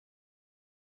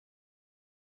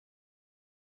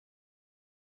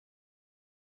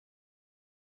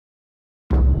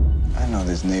know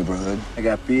this neighborhood. I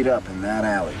got beat up in that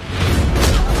alley.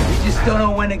 You just don't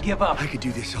know when to give up. I could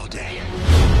do this all day.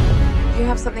 Do you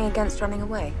have something against running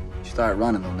away? You start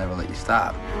running, they'll never let you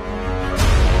stop.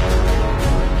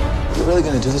 You really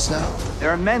gonna do this now? There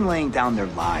are men laying down their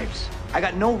lives. I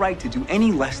got no right to do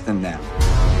any less than them.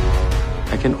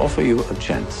 I can offer you a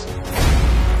chance.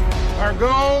 Our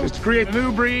goal is to create a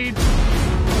new breed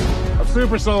of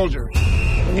super soldiers.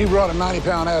 When you brought a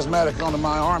 90-pound asthmatic onto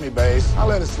my army base, I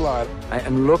let it slide. I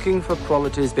am looking for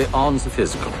qualities beyond the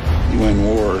physical. You win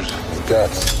wars with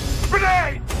guts.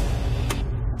 Grenade!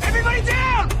 Everybody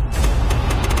down!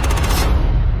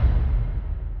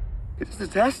 Is this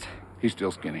a test? He's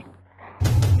still skinny.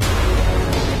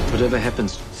 Whatever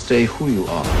happens, stay who you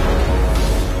are.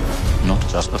 Not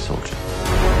just a soldier,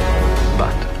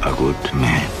 but a good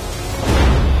man.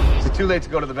 Is it too late to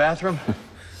go to the bathroom?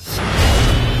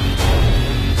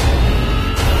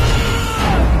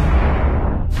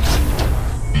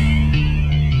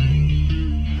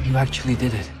 You actually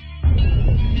did it.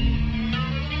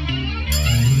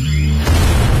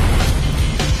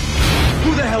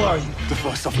 Who the hell are you? The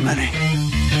first of many.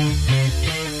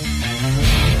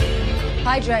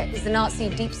 Hydra is the Nazi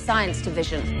Deep Science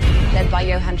Division, led by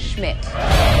Johann Schmidt.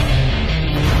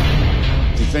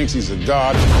 He thinks he's a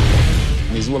god,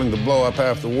 and he's willing to blow up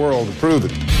half the world to prove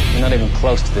it. You're not even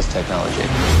close to this technology.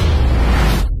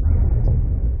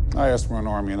 I asked for an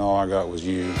army, and all I got was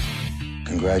you.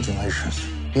 Congratulations.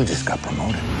 You just got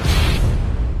promoted.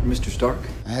 Mr. Stark?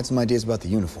 I had some ideas about the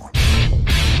uniform.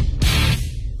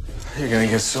 You're gonna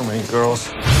get so many girls.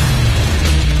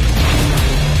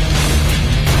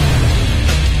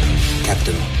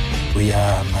 Captain, we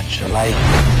are much alike.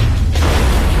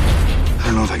 I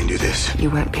don't know if I can do this. You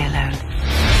won't be alone.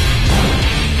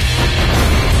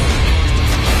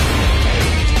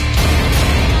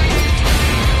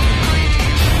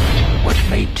 What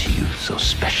made you so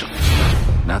special?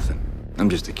 Nothing. I'm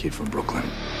just a kid from Brooklyn.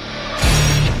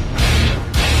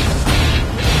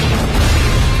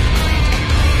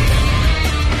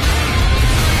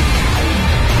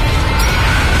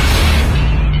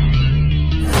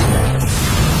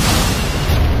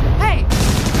 Hey!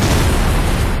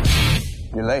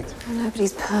 You're late.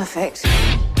 Nobody's perfect.